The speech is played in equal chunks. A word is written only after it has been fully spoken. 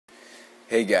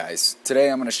Hey guys, today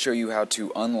I'm going to show you how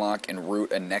to unlock and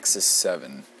root a Nexus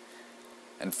 7.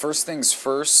 And first things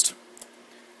first,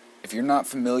 if you're not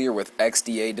familiar with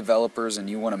XDA developers and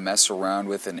you want to mess around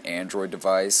with an Android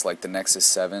device like the Nexus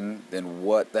 7, then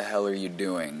what the hell are you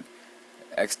doing?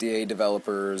 XDA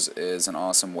Developers is an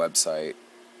awesome website.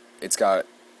 It's got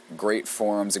great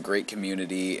forums, a great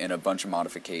community, and a bunch of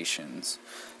modifications.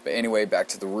 But anyway, back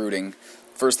to the rooting.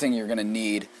 First thing you're going to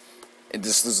need, and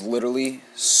this is literally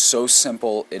so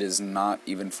simple, it is not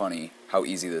even funny how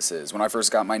easy this is. When I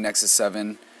first got my Nexus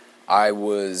 7, I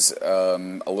was a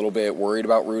little bit worried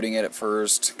about rooting it at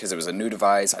first because it was a new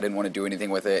device. I didn't want to do anything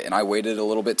with it, and I waited a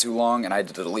little bit too long, and I had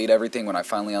to delete everything when I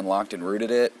finally unlocked and rooted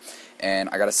it. And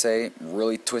I gotta say,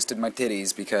 really twisted my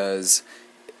titties because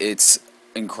it's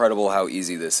incredible how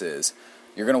easy this is.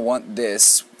 You're going to want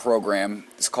this program.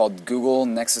 It's called Google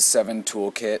Nexus 7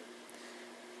 Toolkit.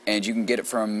 And you can get it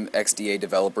from XDA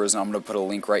developers, and I'm going to put a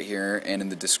link right here and in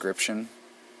the description.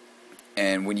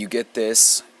 And when you get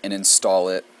this and install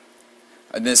it,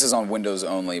 and this is on Windows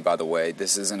only, by the way,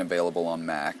 this isn't available on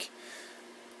Mac.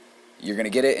 You're going to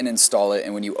get it and install it,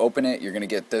 and when you open it, you're going to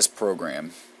get this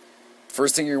program.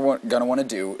 First thing you're going to want to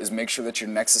do is make sure that your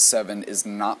Nexus 7 is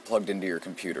not plugged into your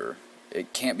computer.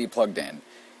 It can't be plugged in.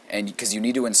 And because you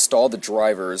need to install the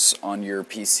drivers on your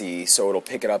PC so it'll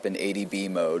pick it up in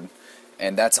ADB mode.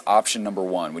 And that's option number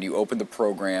 1. When you open the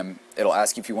program, it'll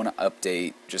ask you if you want to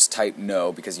update. Just type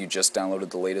no because you just downloaded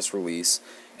the latest release.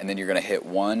 And then you're going to hit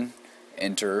 1,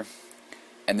 enter,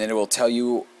 and then it will tell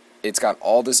you it's got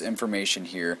all this information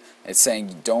here. It's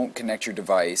saying don't connect your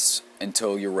device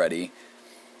until you're ready,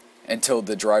 until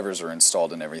the drivers are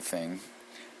installed and everything.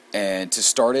 And to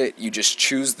start it, you just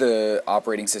choose the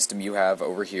operating system you have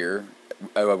over here,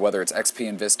 whether it's XP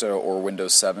and Vista or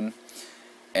Windows 7.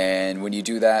 And when you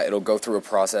do that, it'll go through a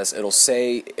process.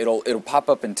 It'll pop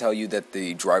up and tell you that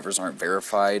the drivers aren't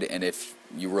verified, and if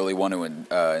you really want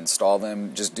to install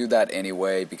them, just do that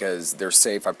anyway because they're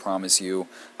safe, I promise you.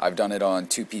 I've done it on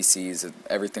 2 PCs.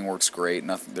 Everything works great.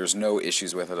 There's no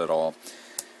issues with it at all.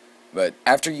 But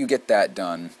after you get that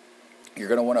done, you're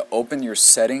going to want to open your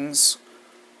settings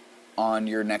on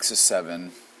your Nexus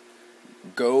 7.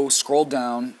 Scroll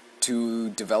down to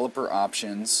developer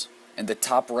options. In the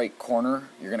top right corner,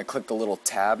 you're going to click the little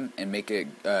tab and make it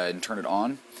and turn it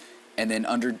on. And then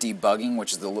under debugging,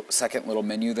 which is the second little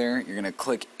menu there, you're going to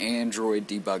click Android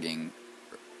debugging.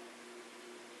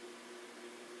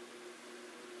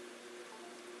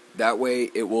 That way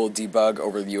it will debug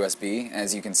over the USB.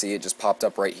 As you can see, it just popped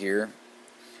up right here.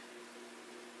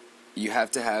 You have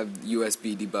to have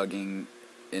USB debugging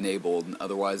enabled,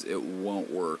 otherwise it won't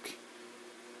work.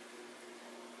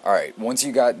 Alright, once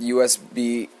you got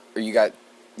USB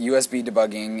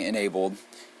debugging enabled,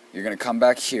 you're going to come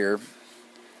back here,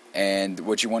 and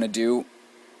what you want to do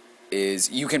is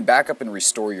you can back up and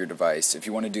restore your device if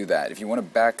you want to do that. If you want to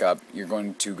back up, you're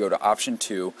going to go to option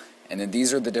 2, and then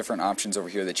these are the different options over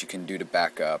here that you can do to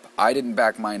back up. I didn't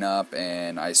back mine up,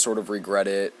 and I sort of regret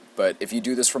it, but if you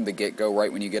do this from the get-go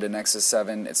right when you get a Nexus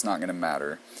 7, it's not going to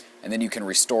matter. And then you can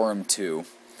restore them too.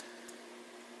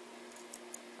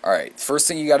 Alright, first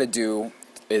thing you got to do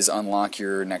is unlock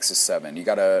your Nexus 7. You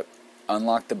got to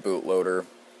unlock the bootloader,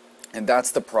 and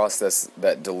that's the process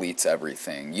that deletes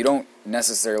everything. You don't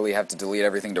necessarily have to delete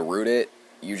everything to root it,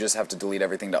 you just have to delete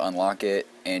everything to unlock it,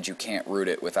 and you can't root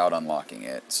it without unlocking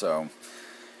it. So,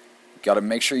 you got to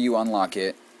make sure you unlock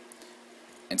it,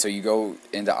 and so you go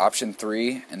into option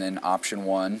 3 and then option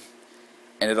 1,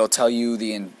 and it'll tell you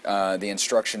the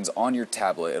instructions on your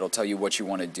tablet. It'll tell you what you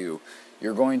want to do.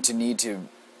 You're going to need to,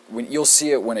 you'll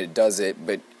see it when it does it,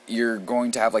 but you're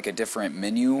going to have like a different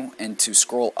menu, and to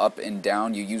scroll up and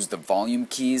down you use the volume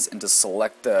keys, and to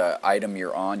select the item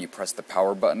you're on you press the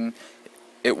power button.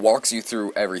 It walks you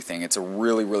through everything. It's a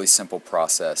really simple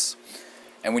process.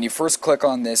 And when you first click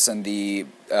on this in the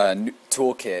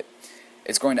toolkit,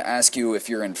 it's going to ask you if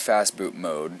you're in fast boot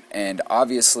mode, and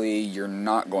obviously you're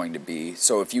not going to be.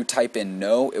 So if you type in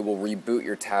no, it will reboot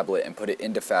your tablet and put it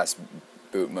into fast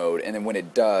boot mode, and then when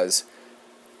it does,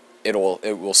 it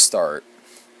will start.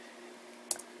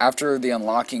 After the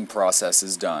unlocking process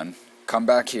is done, come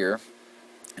back here,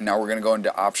 and now we're going to go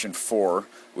into option 4,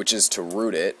 which is to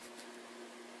root it.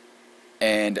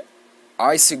 And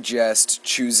I suggest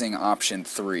choosing option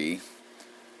 3,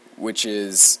 which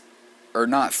is, or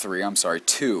not 3, I'm sorry,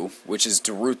 2, which is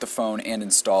to root the phone and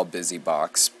install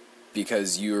BusyBox,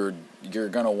 because you're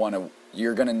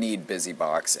gonna need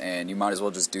BusyBox, and you might as well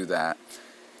just do that.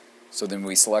 So then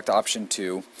we select option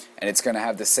 2, and it's going to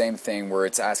have the same thing where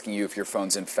it's asking you if your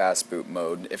phone's in fast boot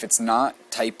mode. If it's not,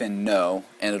 type in no,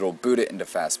 and it'll boot it into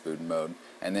fast boot mode,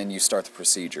 and then you start the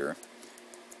procedure.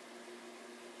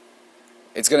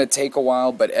 It's going to take a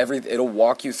while, but it'll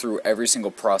walk you through every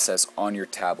single process on your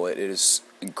tablet. It is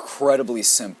incredibly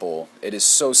simple. It is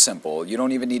so simple. You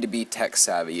don't even need to be tech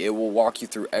savvy. It will walk you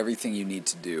through everything you need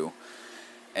to do.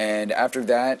 And after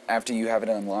that, after you have it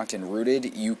unlocked and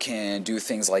rooted, you can do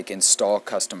things like install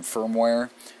custom firmware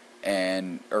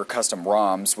or custom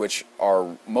ROMs, which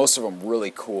are most of them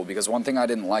really cool, because one thing I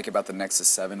didn't like about the Nexus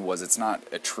 7 was it's not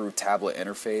a true tablet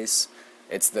interface.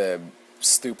 It's the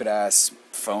stupid ass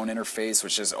phone interface,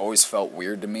 which has always felt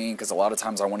weird to me, because a lot of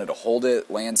times I wanted to hold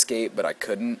it landscape, but I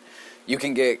couldn't. You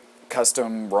can get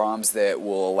custom ROMs that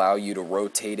will allow you to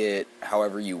rotate it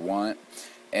however you want,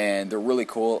 and they're really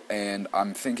cool. And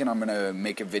I'm thinking I'm going to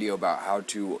make a video about how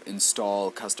to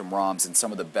install custom ROMs and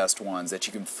some of the best ones that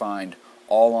you can find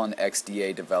all on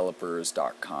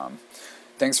xdadevelopers.com.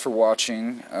 Thanks for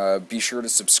watching. Be sure to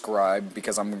subscribe,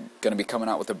 because I'm going to be coming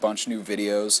out with a bunch of new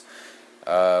videos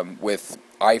with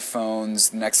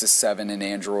iPhones, Nexus 7 and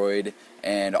Android,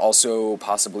 and also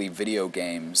possibly video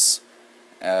games.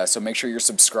 So make sure you're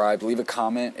subscribed. Leave a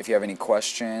comment if you have any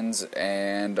questions,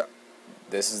 and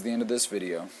this is the end of this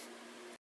video.